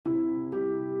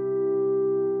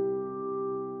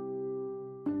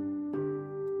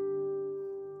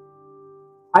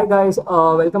Hi guys,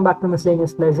 welcome back to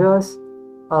Miscellaneous Pleasures.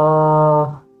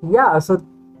 So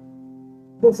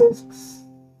this is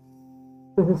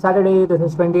this is Saturday. This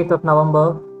is 20th of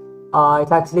November.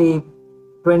 It's actually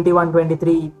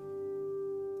 21:23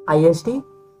 IST.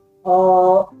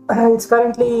 Uh, it's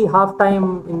currently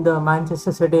halftime in the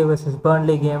Manchester City versus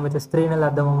Burnley game, which is 3-0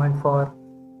 at the moment for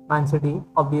Man City.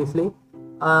 Obviously,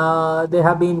 they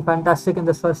have been fantastic in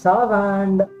this first half,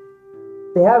 and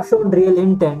they have shown real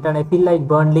intent, and I feel like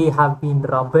Burnley have been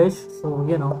rubbish. So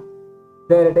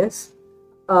there it is.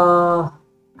 Uh,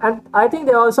 and I think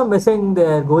they're also missing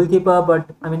their goalkeeper, but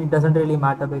I mean it doesn't really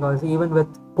matter because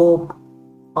Pope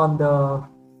on the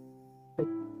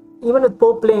even with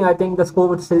Pope playing, I think the score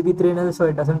would still be 3-0, so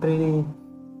it doesn't really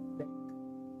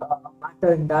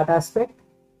matter in that aspect.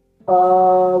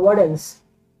 What else?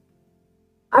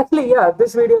 Actually, yeah,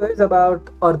 this video is about,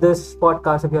 or this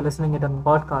podcast, if you're listening it on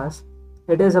podcast,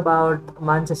 it is about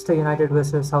Manchester United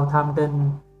versus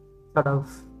Southampton, sort of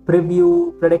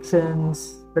preview,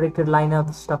 predictions, predicted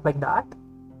lineups, stuff like that.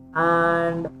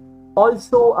 And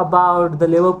also about the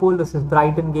Liverpool versus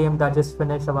Brighton game that just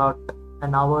finished about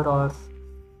an hour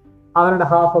and a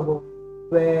half ago,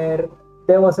 where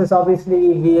there was this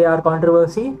obviously VAR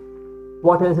controversy.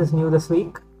 What else is new this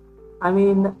week? I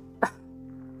mean,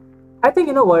 I think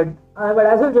you know what, but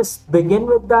as well just begin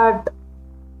with that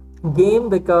game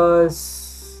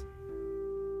because,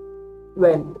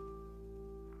 well,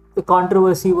 the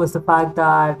controversy was the fact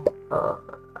that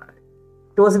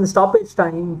it was in stoppage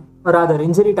time, or rather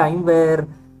injury time, where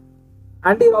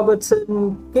Andy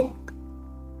Robertson kicked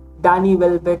Danny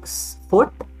Welbeck's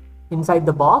foot inside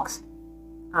the box,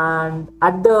 and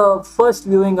at the first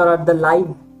viewing or at the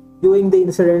live viewing the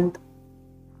incident,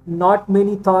 not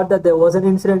many thought that there was an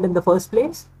incident in the first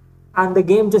place, and the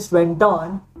game just went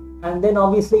on, and then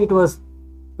obviously it was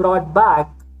brought back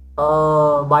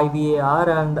by VAR,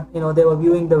 and they were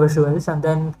viewing the visuals, and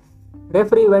then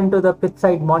referee went to the pitch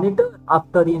side monitor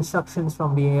after the instructions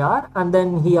from VAR, and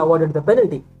then he awarded the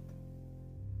penalty.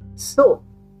 So,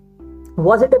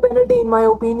 was it a penalty in my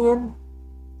opinion?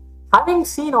 Having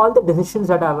seen all the decisions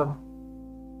that have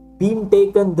been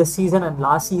taken this season and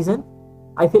last season,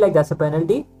 I feel like that's a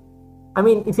penalty. I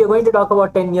mean, if you're going to talk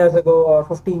about 10 years ago or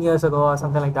 15 years ago or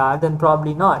something like that, then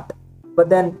probably not. But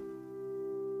then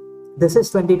this is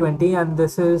 2020, and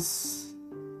this is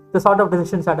the sort of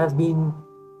decisions that has been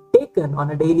taken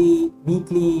on a daily,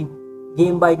 weekly,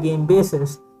 game by game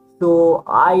basis. So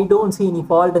I don't see any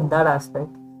fault in that aspect.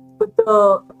 But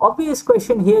the obvious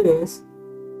question here is,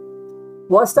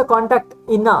 was the contact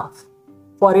enough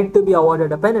for it to be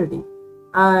awarded a penalty?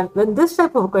 And when this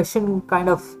type of question kind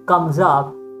of comes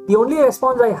up, the only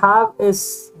response I have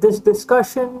is this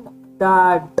discussion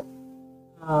that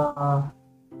uh,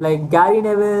 like Gary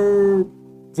Neville,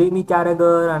 Jamie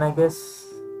Carragher, and I guess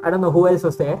I don't know who else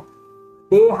was there.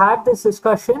 They had this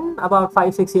discussion about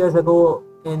 5-6 years ago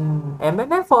in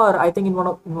MNF, or I think in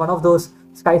one of those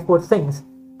Sky Sports things.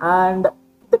 And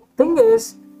the thing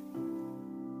is,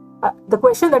 the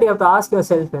question that you have to ask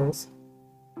yourself is,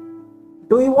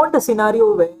 do you want a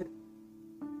scenario where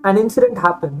an incident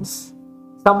happens,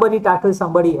 somebody tackles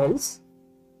somebody else,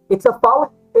 it's a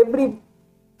foul every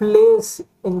place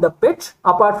in the pitch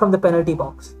apart from the penalty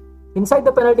box? Inside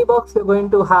the penalty box, you're going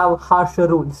to have harsher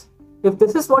rules. If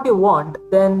this is what you want,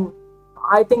 then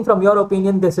I think from your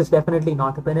opinion, this is definitely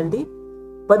not a penalty.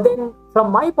 But then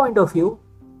from my point of view,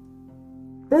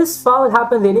 this foul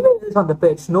happens anywhere else on the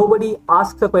pitch. Nobody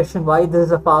asks the question why this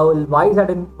is a foul, why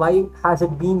has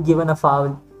it been given a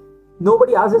foul.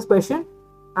 Nobody asks this question,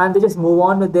 and they just move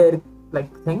on with their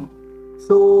thing.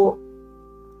 So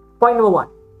point number one.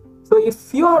 So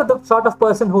if you're the sort of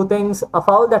person who thinks a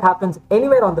foul that happens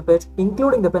anywhere on the pitch,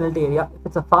 including the penalty area, if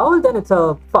it's a foul, then it's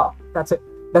a foul. That's it.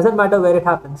 Doesn't matter where it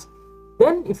happens.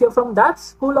 Then if you're from that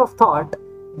school of thought,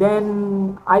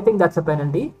 then I think that's a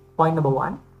penalty. Point number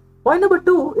one. Point number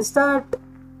two is that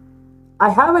I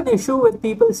have an issue with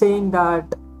people saying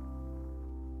that,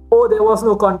 oh, there was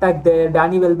no contact there.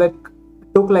 Danny Welbeck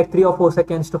took like 3 or 4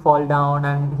 seconds to fall down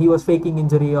and he was faking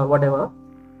injury or whatever.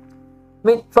 I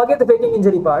mean, forget the faking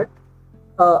injury part.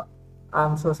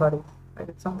 I'm so sorry. I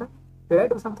did something. Did I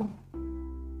do something?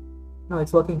 No,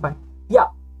 it's working fine. Yeah.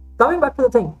 Coming back to the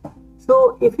thing.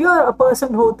 So, if you are a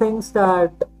person who thinks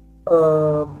that,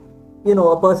 a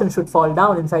person should fall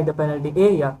down inside the penalty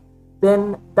area,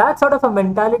 then that sort of a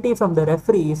mentality from the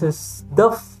referees is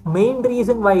the main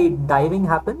reason why diving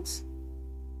happens.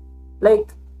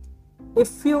 Like,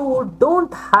 if you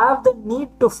don't have the need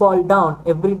to fall down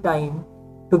every time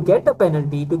to get a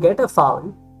penalty, to get a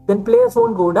foul, then players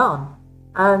won't go down.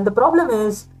 And the problem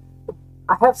is,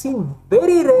 I have seen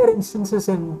very rare instances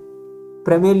in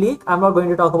Premier League. I'm not going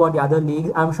to talk about the other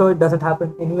leagues. I'm sure it doesn't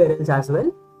happen anywhere else as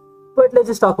well. But let's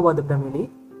just talk about the Premier League.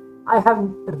 I have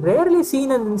rarely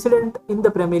seen an incident in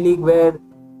the Premier League where,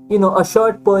 a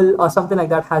shirt pull or something like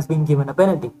that has been given a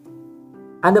penalty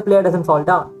and the player doesn't fall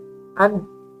down. And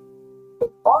in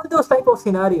all those type of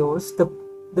scenarios, the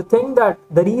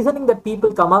reasoning that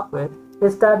people come up with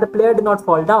is that the player did not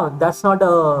fall down. That's not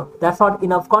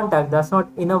enough contact. That's not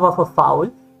enough of a foul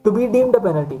to be deemed a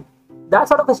penalty. That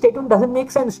sort of a statement doesn't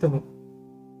make sense to me.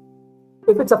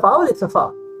 If it's a foul, it's a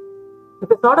foul.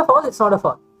 If it's not a foul, it's not a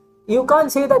foul. You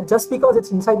can't say that just because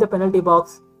it's inside the penalty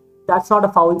box, that's not a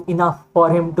foul enough for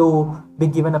him to be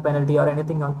given a penalty or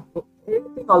anything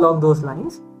along those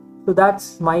lines. So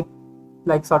that's my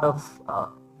sort of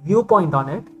viewpoint on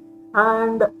it.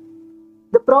 And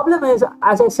the problem is,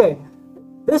 as I said,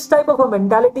 this type of a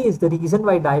mentality is the reason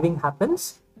why diving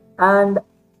happens. And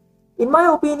in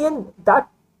my opinion, that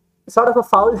sort of a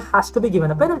foul has to be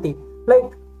given a penalty.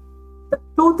 Like, the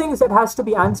two things that has to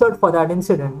be answered for that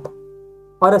incident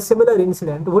or a similar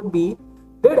incident would be,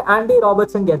 did Andy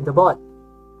Robertson get the ball?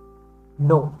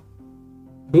 No.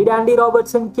 Did Andy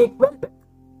Robertson kick Welbeck?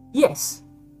 Yes.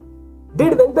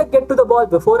 Did Welbeck get to the ball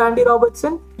before Andy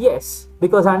Robertson? Yes,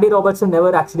 because Andy Robertson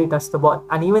never actually touched the ball.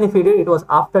 And even if he did, it was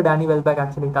after Danny Welbeck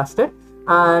actually touched it.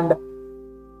 And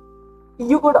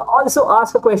you could also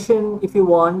ask a question if you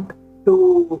want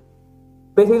to.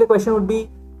 Basically, the question would be,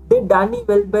 did Danny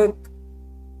Welbeck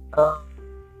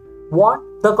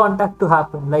want the contact to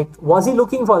happen? Like, was he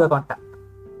looking for the contact?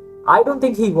 I don't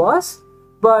think he was,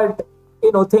 but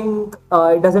it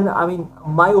doesn't. I mean,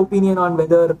 my opinion on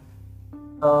whether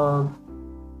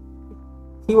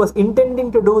he was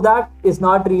intending to do that is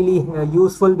not really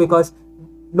useful, because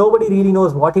nobody really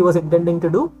knows what he was intending to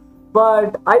do.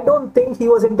 But I don't think he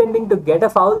was intending to get a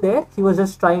foul there. He was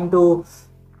just trying to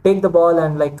take the ball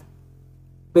and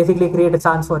basically create a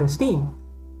chance for his team.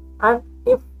 And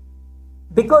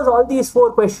because all these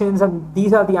 4 questions and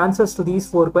these are the answers to these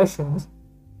 4 questions,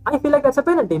 I feel like that's a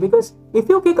penalty. Because if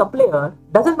you kick a player,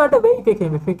 doesn't matter where you kick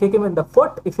him, if you kick him in the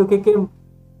foot, if you kick him,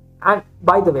 and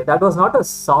by the way, that was not a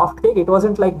soft kick, it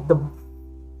wasn't like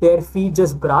their feet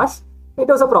just brushed, it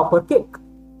was a proper kick.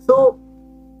 So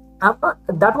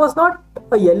that was not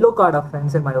a yellow card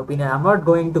offense in my opinion. I'm not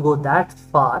going to go that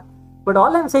far, but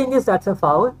all I'm saying is that's a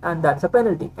foul and that's a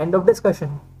penalty. End of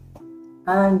discussion.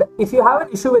 And if you have an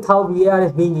issue with how VAR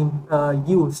is being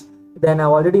used, then I've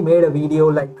already made a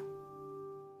video.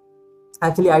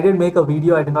 Actually, I did make a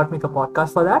video, I did not make a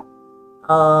podcast for that.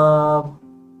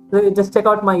 So just check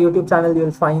out my YouTube channel,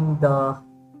 you'll find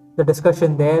the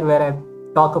discussion there where I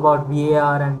talk about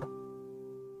VAR and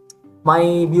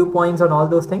my viewpoints on all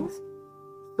those things.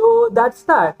 So that's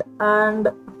that. And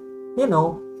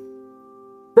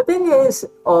the thing is,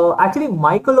 actually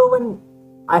Michael Owen,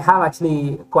 I have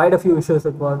actually quite a few issues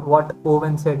with what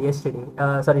Owen said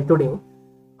today.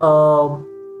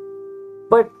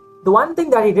 But the one thing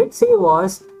that he did say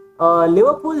was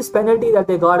Liverpool's penalty that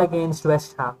they got against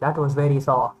West Ham, that was very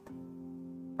soft.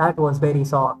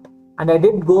 And I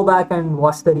did go back and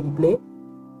watch the replay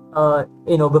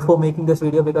before making this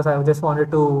video, because I just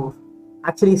wanted to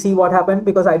actually see what happened,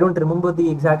 because I don't remember the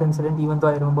exact incident, even though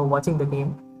I remember watching the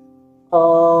game.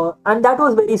 And that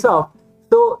was very soft.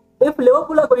 So if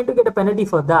Liverpool are going to get a penalty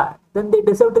for that, then they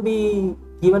deserve to be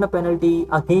given a penalty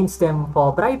against them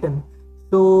for Brighton.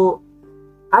 So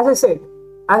as I said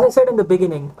in the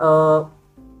beginning,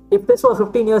 if this was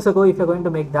 15 years ago, if you're going to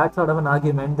make that sort of an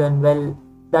argument, then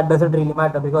that doesn't really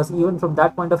matter, because even from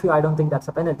that point of view, I don't think that's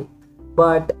a penalty.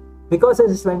 But because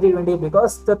this is 2020,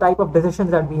 because the type of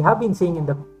decisions that we have been seeing in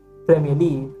the Premier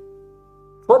League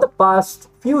for the past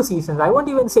few seasons, I won't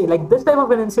even say, this type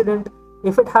of an incident,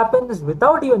 if it happens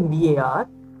without even VAR,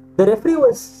 the referee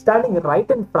was standing right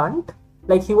in front,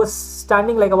 he was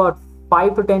standing about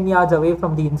 5 to 10 yards away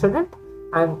from the incident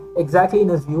and exactly in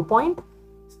his viewpoint.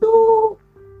 So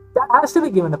that has to be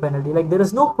given a penalty. There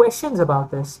is no questions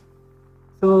about this.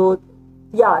 So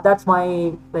yeah, that's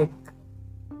my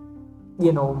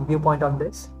viewpoint on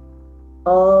this.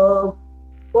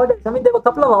 What else? I mean, there were a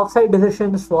couple of offside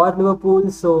decisions for Liverpool,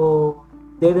 so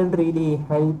they didn't really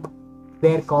help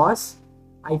their cause.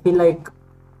 I feel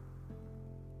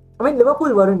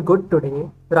Liverpool weren't good today.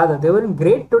 Rather, they weren't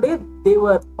great today. They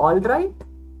were alright.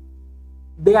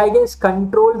 They, I guess,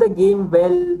 controlled the game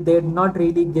well. They did not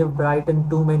really give Brighton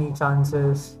too many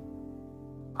chances.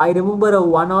 I remember a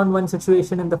one-on-one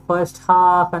situation in the first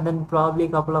half, and then probably a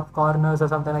couple of corners or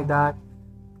something like that.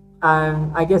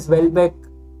 And I guess Welbeck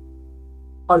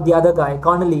or the other guy,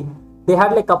 Connolly, they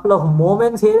had a couple of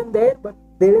moments here and there, but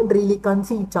they didn't really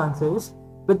concede chances.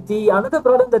 But the another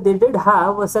problem that they did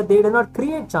have was that they did not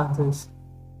create chances,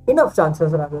 enough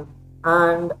chances rather.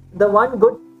 And the one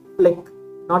good, like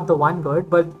not the one good,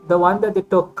 but the one that they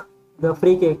took, the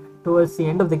free kick towards the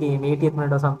end of the game, 80th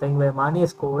minute or something, where Mane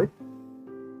scored,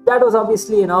 that was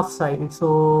obviously an offside.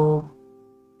 So,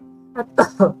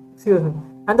 excuse me.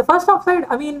 And the first offside,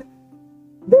 I mean,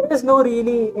 there is no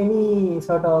really any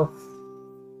sort of.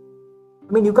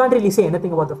 I mean, you can't really say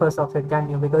anything about the first offside, can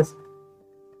you? Because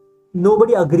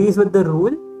nobody agrees with the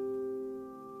rule.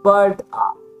 But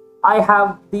I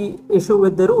have the issue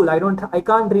with the rule. I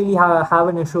can't really have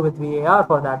an issue with VAR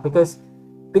for that, because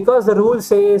the rule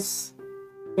says,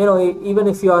 even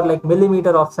if you are like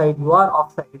millimeter offside, you are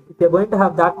offside. If you're going to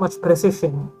have that much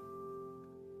precision,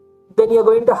 then you're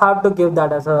going to have to give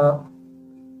that as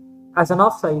an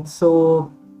offside.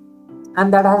 So,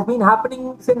 and that has been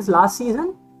happening since last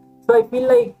season. So I feel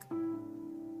like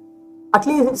at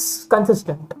least it's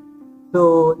consistent.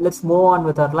 So let's move on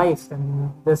with our lives,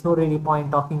 and there's no really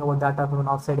point talking about that type of an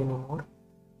offside anymore.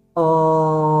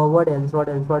 What else? What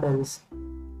else? What else?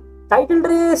 Title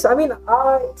race. I mean,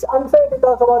 it's unfair to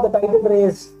talk about the title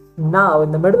race now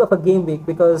in the middle of a game week,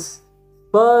 because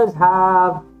Spurs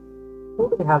have, who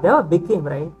do they have? They have a big game,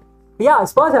 right? Yeah,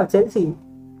 Spurs have Chelsea,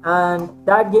 and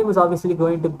that game is obviously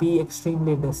going to be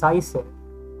extremely decisive.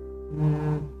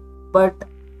 But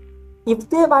if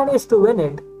they manage to win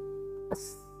it,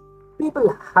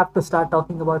 people have to start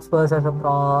talking about Spurs as a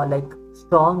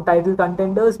strong title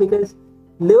contenders, because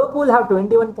Liverpool have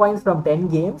 21 points from 10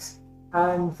 games,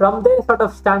 and from their sort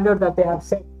of standard that they have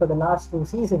set for the last 2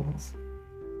 seasons,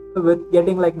 with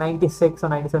getting like 96 or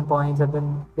 97 points, and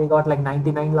then they got like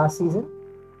 99 last season.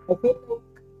 I feel like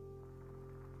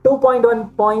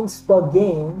 2.1 points per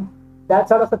game, that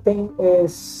sort of a thing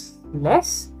is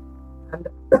less, and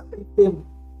if they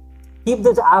keep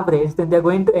this average, then they're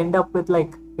going to end up with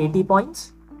like 80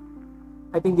 points.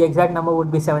 I think the exact number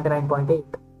would be 79.8.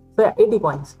 So yeah, 80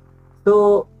 points.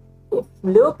 So if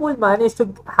Liverpool manage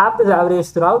to have this average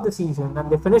throughout the season and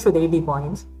they finish with 80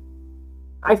 points,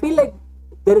 I feel like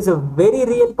there is a very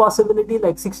real possibility,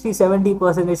 like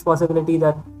 60-70% possibility,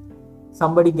 that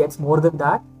somebody gets more than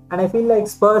that. And I feel like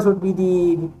Spurs would be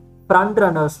the front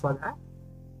runners for that.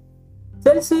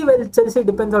 Chelsea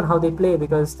depends on how they play,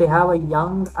 because they have a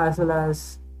young as well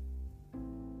as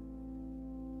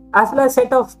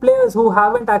set of players who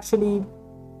haven't actually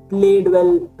played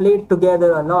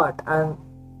together a lot, and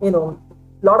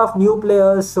lot of new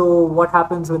players. So what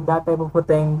happens with that type of a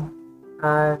thing,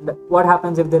 and what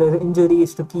happens if there is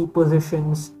injuries to key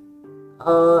positions?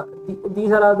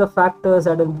 These are all the factors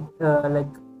that will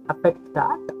affect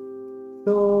that.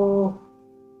 So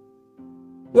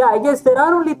yeah, I guess there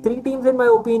are only 3 teams in my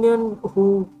opinion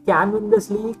who can win this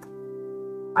league.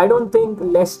 I don't think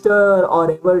Leicester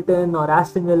or Everton or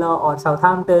Aston Villa or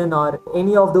Southampton or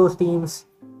any of those teams,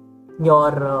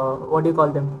 your what do you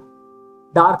call them,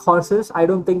 dark horses, I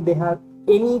don't think they have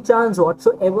any chance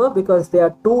whatsoever, because they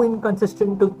are too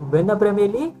inconsistent to win a Premier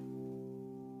League.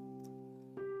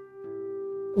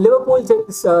 Liverpool,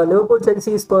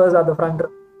 Chelsea, Spurs are the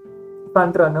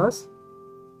front runners.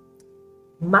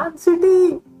 Man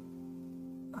City,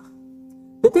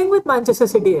 the thing with Manchester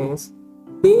City is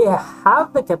they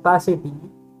have the capacity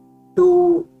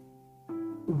to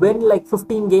win like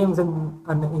 15 games in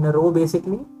a row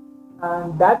basically,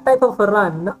 and that type of a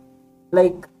run,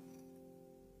 like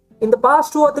in the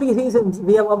past 2 or 3 seasons,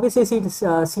 we have obviously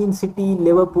seen City,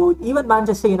 Liverpool, even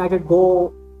Manchester United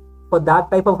go for that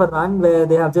type of a run where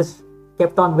they have just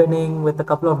kept on winning with a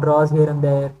couple of draws here and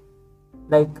there.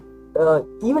 Like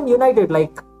even United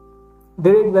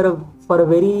did it for a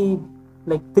very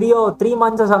 3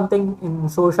 months or something in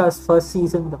Solskjaer's first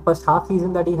season, the first half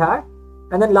season that he had,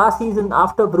 and then last season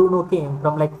after Bruno came,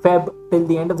 from Feb till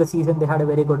the end of the season, they had a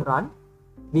very good run.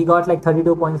 We got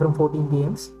 32 points from 14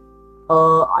 games.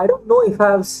 I don't know if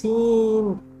I have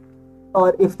seen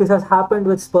or if this has happened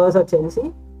with Spurs or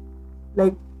Chelsea.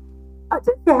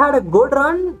 Chelsea had a good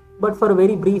run, but for a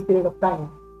very brief period of time.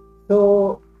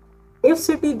 So if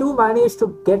City do manage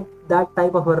to get that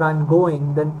type of a run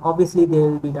going, then obviously they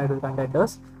will be title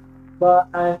contenders. But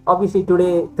obviously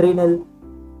today 3-0,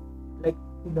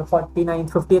 in the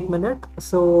 49th, 50th minute,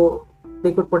 so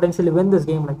they could potentially win this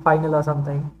game final or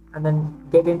something, and then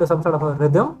get into some sort of a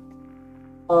rhythm.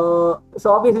 So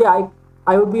obviously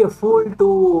I would be a fool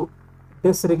to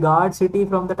disregard City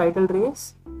from the title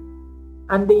race.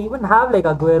 And they even have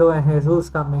Aguero and Jesus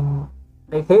coming.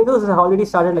 Jesus has already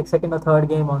started second or third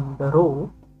game on the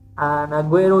row, and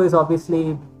Aguero is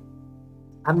obviously,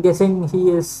 I'm guessing he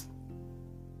is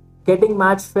getting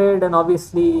match fit, and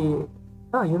obviously,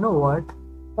 you know what?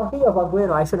 Talking of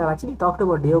Aguero, I should have actually talked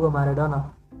about Diego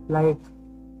Maradona. Like,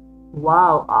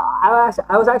 wow,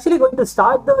 I was actually going to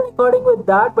start the recording with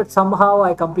that, but somehow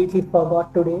I completely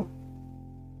forgot today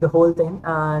the whole thing.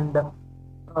 And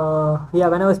yeah,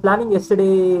 when I was planning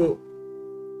yesterday,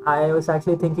 I was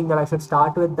actually thinking that I should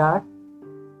start with that.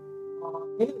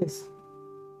 Anyways,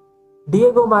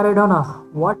 Diego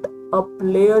Maradona, what a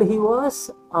player he was.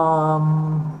 I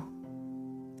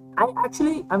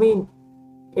mean,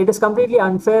 it is completely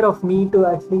unfair of me to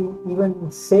actually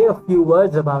even say a few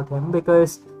words about him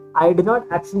because I did not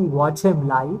actually watch him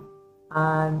live.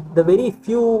 And the very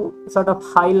few sort of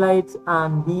highlights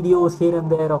and videos here and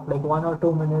there of like 1 or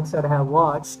 2 minutes that I have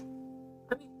watched,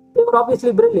 I mean, they were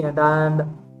obviously brilliant. And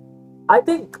I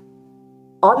think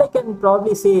all I can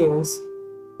probably say is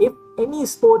if any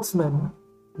sportsman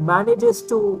manages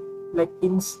to manage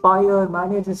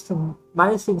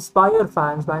to inspire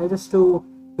fans, manages to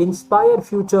inspire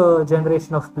future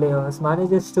generation of players,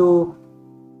 manages to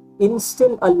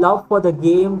instill a love for the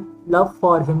game, love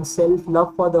for himself,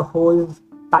 love for the whole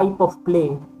type of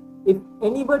play. If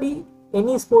anybody,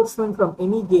 any sportsman from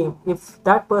any game, if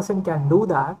that person can do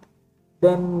that,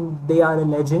 then they are a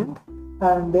legend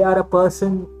and they are a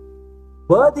person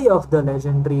worthy of the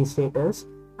legendary status.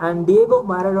 And Diego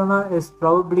Maradona is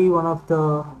probably one of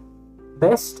the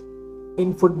best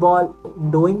in football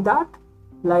in doing that.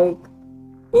 Like,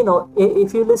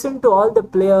 if you listen to all the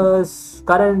players,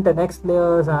 current and ex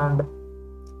players and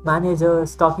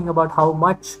managers talking about how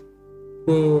much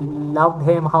they loved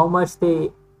him, how much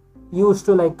they used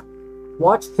to like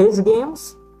watch his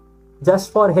games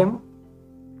just for him,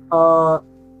 uh,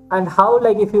 and how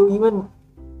like if you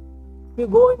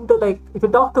go into like if you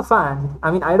talk to fans,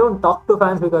 I mean, I don't talk to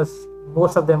fans because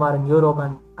most of them are in Europe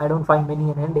and I don't find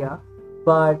many in India.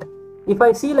 But if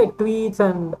I see like tweets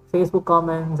and Facebook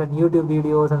comments and YouTube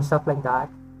videos and stuff like that,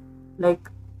 like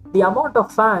the amount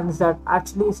of fans that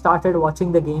actually started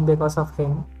watching the game because of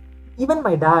him, even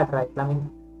my dad, right? I mean,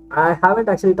 I haven't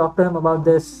actually talked to him about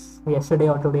this yesterday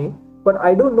or today, but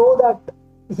I do know that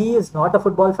he is not a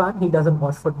football fan. He doesn't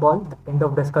watch football. End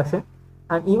of discussion.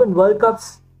 And even World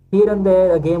Cups here and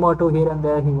there, a game or two here and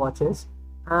there, he watches.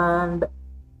 And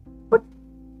but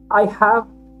I have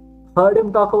heard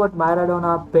him talk about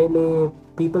Maradona, Pele,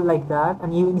 people like that,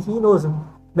 and even he knows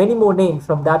many more names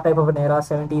from that type of an era,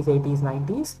 70s, 80s,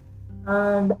 90s.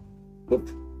 And if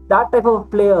that type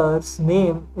of player's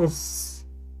name is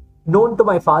known to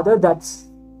my father, that's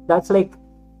like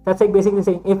basically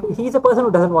saying if he's a person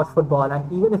who doesn't watch football,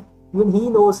 and even he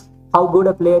knows how good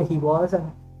a player he was,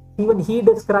 and even he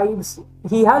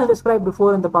has described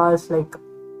before in the past like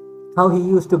how he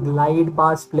used to glide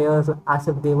past players as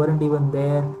if they weren't even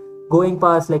there, going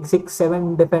past like 6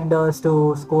 7 defenders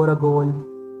to score a goal.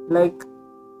 Like,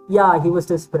 yeah, he was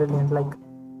just brilliant. Like,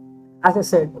 as I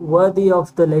said, worthy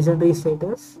of the legendary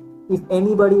status. If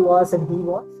anybody was, and he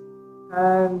was.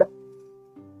 And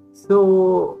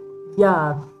so,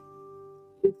 yeah,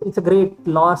 it's a great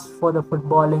loss for the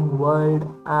footballing world.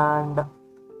 And,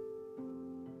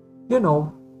 you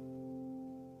know,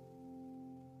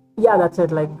 yeah, that's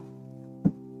it. Like,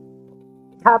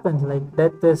 it happens. Like,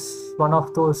 death is one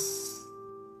of those,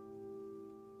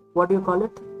 what do you call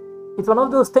it? It's one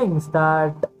of those things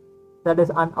that is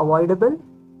unavoidable.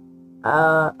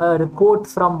 A quote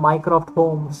from Mycroft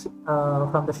Holmes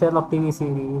from the Sherlock TV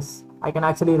series. I can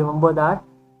actually remember that.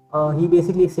 He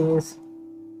basically says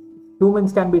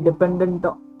humans can be dependent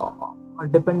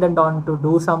on to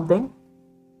do something.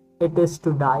 It is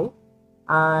to die,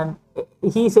 and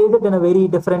he says it in a very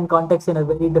different context, in a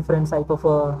very different type of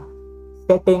a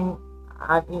setting,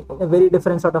 and in a very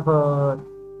different sort of a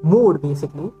mood,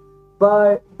 basically.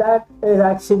 But that is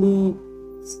actually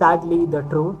sadly the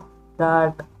truth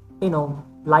that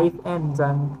life ends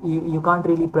and you can't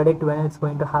really predict when it's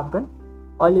going to happen.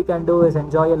 All you can do is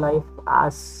enjoy your life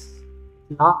as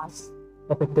lasts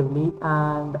effectively.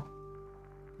 And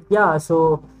yeah,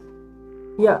 so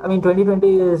yeah, I mean,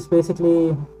 2020 is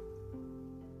basically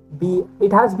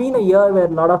it has been a year where a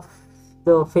lot of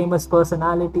the famous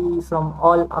personalities from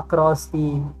all across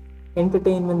the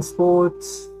entertainment,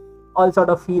 sports, all sort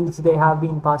of fields, they have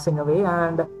been passing away,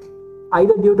 and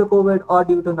either due to COVID or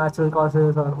due to natural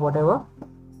causes or whatever.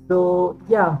 So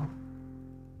yeah,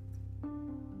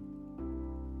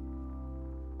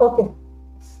 okay.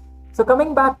 So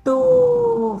coming back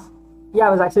to, yeah,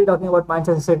 I was actually talking about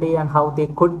Manchester City and how they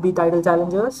could be title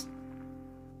challengers.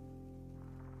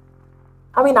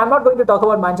 I mean, I'm not going to talk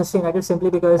about Manchester United simply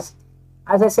because,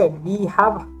 as I said, we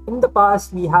have in the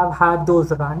past we have had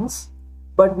those runs,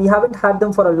 but we haven't had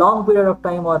them for a long period of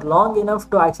time or long enough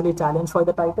to actually challenge for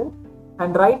the title.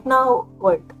 And right now,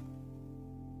 what,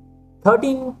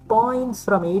 13 points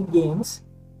from 8 games.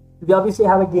 we obviously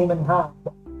have a game in hand,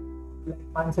 like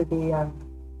Man City, and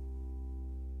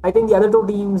I think the other two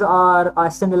teams are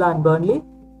Aston Villa and Burnley.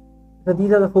 So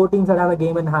these are the four teams that have a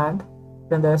game in hand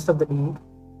than the rest of the league.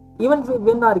 Even if we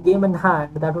win our game in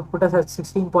hand, that would put us at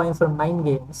 16 points from 9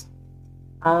 games.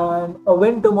 And a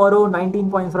win tomorrow, 19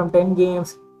 points from 10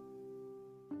 games.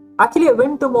 Actually, a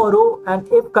win tomorrow, and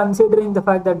if considering the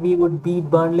fact that we would beat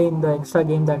Burnley in the extra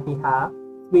game that we have,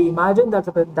 we imagine that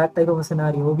type of a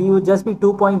scenario, we would just be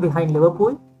 2 points behind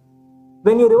Liverpool.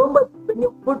 When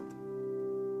you put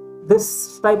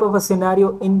this type of a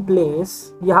scenario in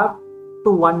place, you have to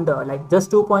wonder, like,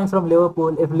 just 2 points from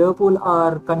Liverpool. If Liverpool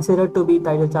are considered to be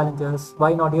title challengers,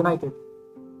 why not United?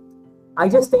 I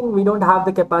just think we don't have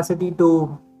the capacity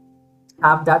to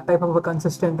have that type of a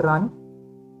consistent run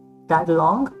that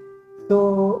long.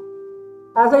 So,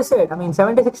 as I said, I mean,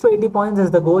 76 to 80 points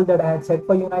is the goal that I had set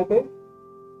for United.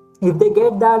 If they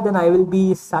get that, then I will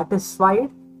be satisfied.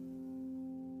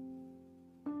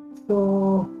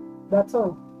 So, that's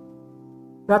all.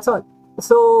 That's all.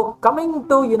 So, coming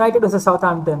to United versus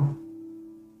Southampton,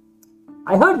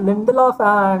 I heard Lindelof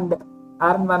and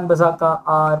Aaron Wan-Bissaka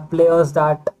are players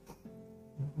that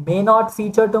may not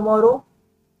feature tomorrow.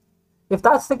 If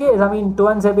that's the case, I mean,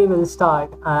 Tuanzebe will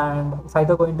start, and it's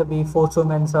either going to be Fosu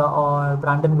Mensah or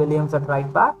Brandon Williams at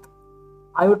right back.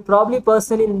 I would probably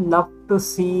personally love to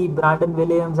see Brandon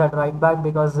Williams at right back,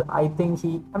 because I think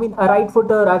a right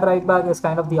footer at right back is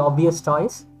kind of the obvious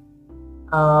choice.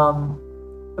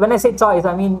 When I say choice,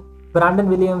 I mean Brandon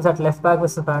Williams at left back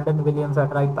versus Brandon Williams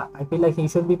at right back. I feel like he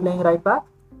should be playing right back.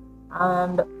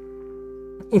 And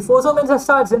if Fosu Mensah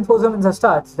starts, then Fosu Mensah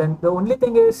starts. Then the only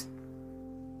thing is,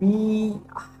 we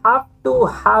have to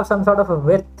have some sort of a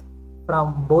width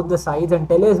from both the sides, and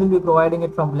Telles will be providing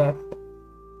it from left.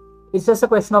 It's just a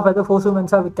question of whether Fosu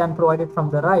Mensah can provide it from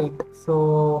the right.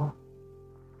 So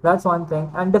that's one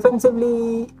thing. And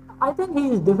defensively, I think he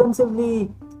is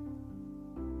defensively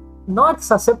not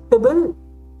susceptible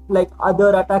like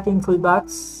other attacking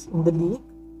fullbacks in the league,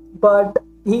 but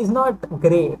he's not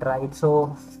great, right?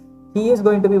 So he is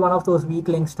going to be one of those weak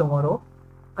links tomorrow.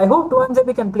 I hope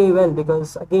Tuanzebe can play well,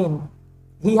 because again,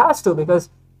 he has to, because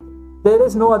there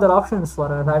is no other options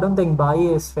for us. I don't think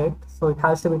Bailly is fit, so it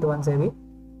has to be Tuanzebe.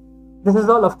 This is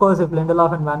all, of course, if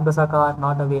Lindelof and Wan-Bissaka are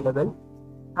not available.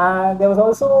 And there was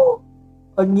also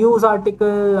a news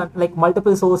article, like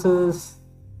multiple sources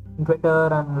on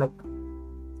Twitter and like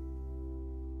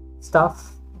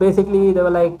stuff. Basically, they were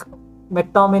like,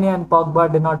 McTominay and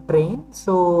Pogba did not train,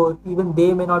 so even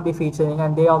they may not be featuring,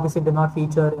 and they obviously did not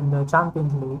feature in the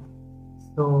Champions League.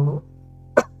 So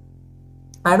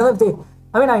I don't know if they.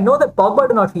 I mean, I know that Pogba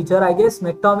did not feature. I guess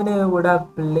McTominay would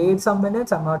have played some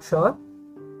minutes. I'm not sure.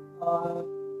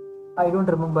 I don't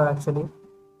remember actually.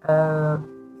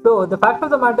 So the fact of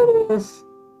the matter is,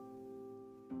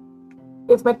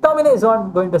 if McTominay is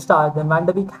not going to start, then Van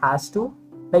de Beek has to.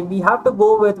 Like, we have to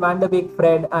go with Van de Beek,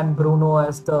 Fred, and Bruno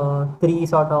as the 3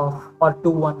 sort of, or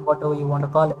 2-1, whatever you want to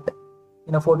call it,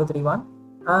 in a 4-2-3-1.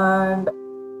 And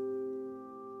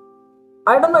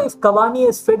I don't know if Cavani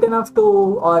is fit enough to,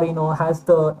 or has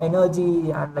the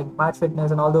energy and like match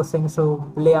fitness and all those things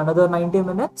to play another 90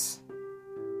 minutes.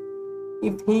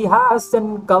 If he has,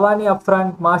 then Cavani up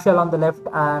front, Martial on the left,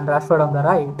 and Rashford on the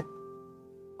right.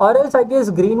 Or else, I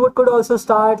guess Greenwood could also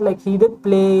start. Like, he did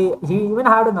play, he even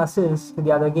had an assist to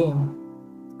the other game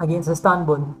against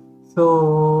Istanbul.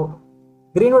 So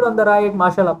Greenwood on the right,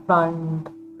 Martial up front,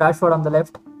 Rashford on the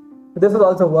left. This will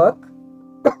also work.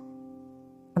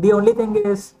 The only thing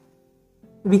is,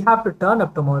 we have to turn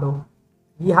up tomorrow.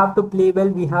 We have to play well,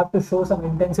 we have to show some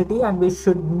intensity, and we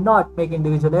should not make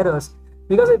individual errors.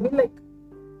 Because I feel like,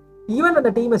 even when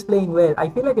the team is playing well, I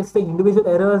feel like it's the individual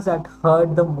errors that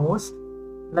hurt the most.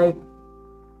 Like,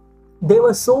 there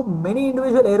were so many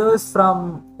individual errors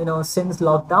from, since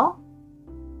lockdown.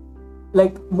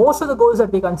 Like, most of the goals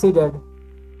that we conceded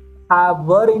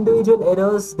were individual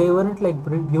errors. They weren't like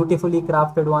beautifully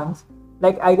crafted ones.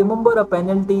 Like, I remember a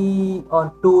penalty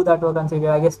or two that were considered.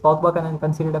 I guess Pogba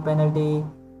considered a penalty,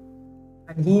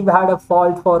 and he had a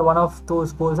fault for one of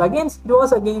those goals. It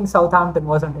was against Southampton,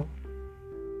 wasn't it?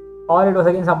 Or it was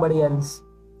against somebody else.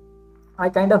 I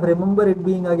kind of remember it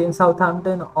being against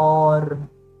Southampton or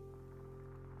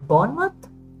Bournemouth.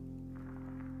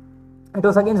 It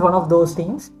was against one of those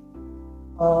teams.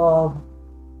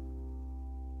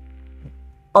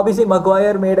 Obviously,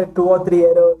 Maguire made a 2 or 3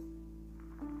 errors.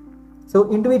 So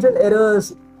individual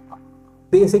errors,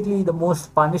 basically the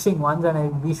most punishing ones,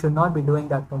 and we should not be doing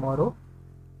that tomorrow,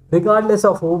 regardless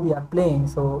of who we are playing.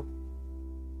 So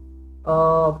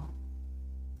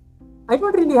I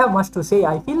don't really have much to say.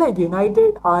 I feel like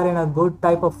United are in a good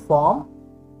type of form.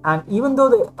 And even though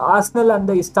the Arsenal and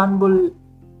the Istanbul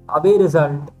away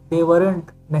result, they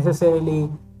weren't necessarily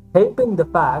helping the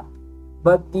fact.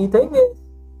 But the thing is,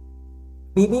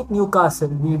 we beat Newcastle,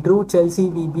 we drew Chelsea,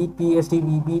 we beat PSG,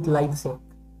 we beat Leipzig,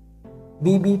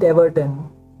 we beat Everton,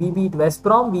 we beat West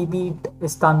Brom, we beat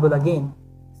Istanbul again.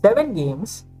 7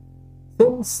 games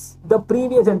since the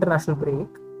previous international break,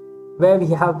 where we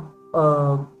have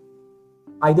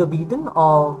either beaten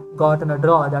or gotten a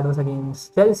draw, that was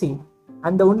against Chelsea.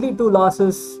 And the only 2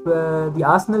 losses were the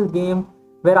Arsenal game,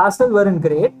 where Arsenal weren't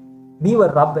great, we were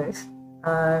rubbish,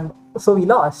 and so we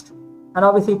lost. And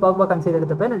obviously, Pogba conceded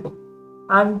the penalty.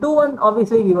 And 2-1,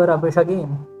 obviously, we were rubbish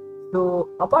again. So,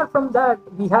 apart from that,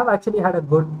 we have actually had a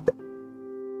good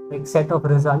set of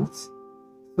results.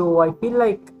 So, I feel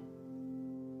like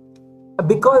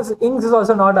because Ings is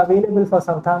also not available for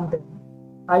Southampton,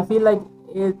 I feel like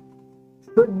it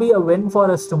should be a win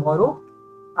for us tomorrow.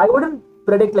 I wouldn't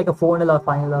predict like a 4-0 or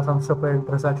final or some stupid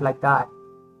result like that.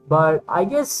 But I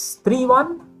guess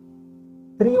 3-1.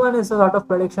 3-1 is a sort of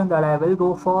prediction that I will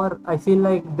go for. I feel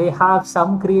like they have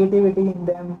some creativity in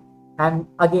them. And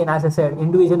again, as I said,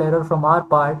 individual error from our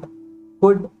part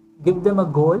could give them a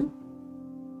goal.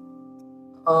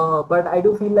 But I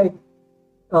do feel like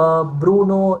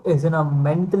Bruno is in a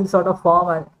mental sort of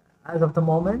form as of the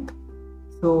moment.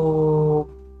 So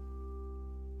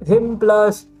him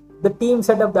plus the team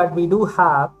setup that we do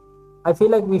have, I feel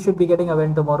like we should be getting a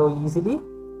win tomorrow easily.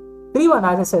 3-1,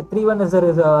 as I said, 3-1 is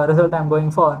the result I'm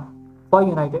going for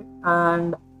United.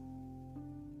 And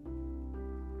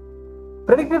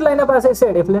predicted lineup, as I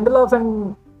said, if Lindelof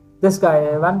and this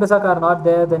guy, Van Bissaka, are not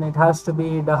there, then it has to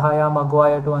be De Gea,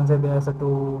 Maguire, Tuanzebe as the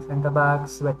 2 centre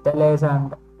backs with Telles,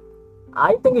 and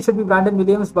I think it should be Brandon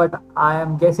Williams, but I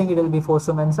am guessing it will be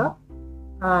Fosu Mensah.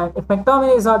 And if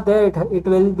McTominay is not there, it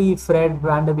will be Fred,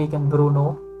 Van de Beek and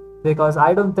Bruno, because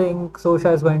I don't think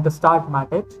Solskjaer is going to start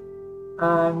Matic.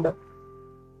 And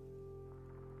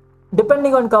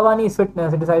depending on Cavani's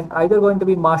fitness, it is either going to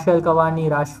be Martial, Cavani,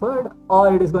 Rashford,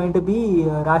 or it is going to be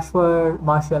Rashford,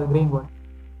 Martial, Greenwood.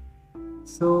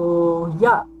 So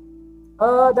yeah,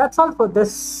 that's all for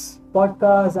this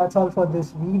podcast. That's all for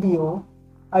this video.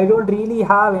 I don't really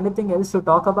have anything else to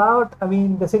talk about. I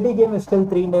mean, the City game is still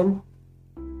 3-0.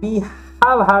 We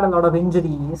have had a lot of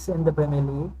injuries in the Premier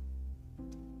League,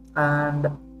 and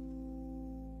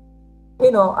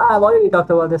I've already talked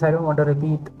about this. I don't want to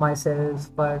repeat myself,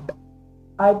 but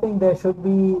I think there should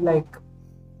be like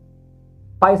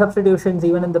 5 substitutions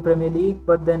even in the Premier League,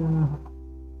 but then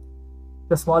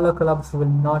the smaller clubs will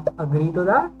not agree to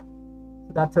that.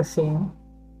 That's a shame.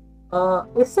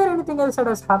 Is there anything else that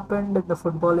has happened in the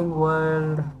footballing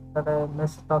world that I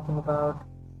missed talking about?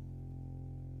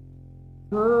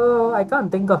 I can't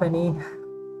think of any.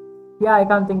 Yeah, I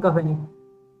can't think of any.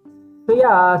 So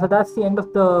yeah, so that's the end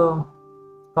of the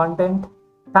content.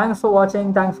 Thanks for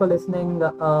watching. Thanks for listening.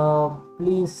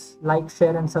 Please like,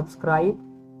 share, and subscribe.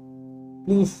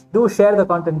 Please do share the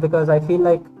content, because I feel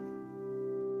like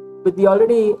with the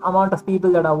already amount of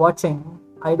people that are watching,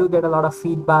 I do get a lot of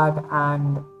feedback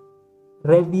and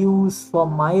reviews for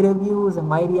my reviews and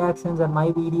my reactions and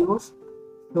my videos.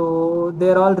 So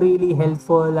they're all really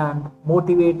helpful and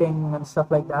motivating and stuff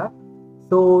like that.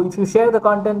 So if you share the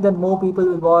content, then more people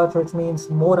will watch, which means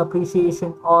more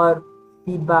appreciation or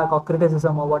feedback or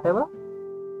criticism or whatever,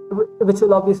 which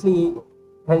will obviously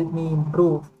help me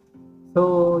improve.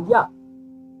 So yeah,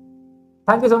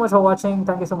 thank you so much for watching.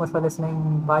 Thank you so much for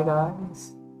listening. Bye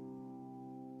guys.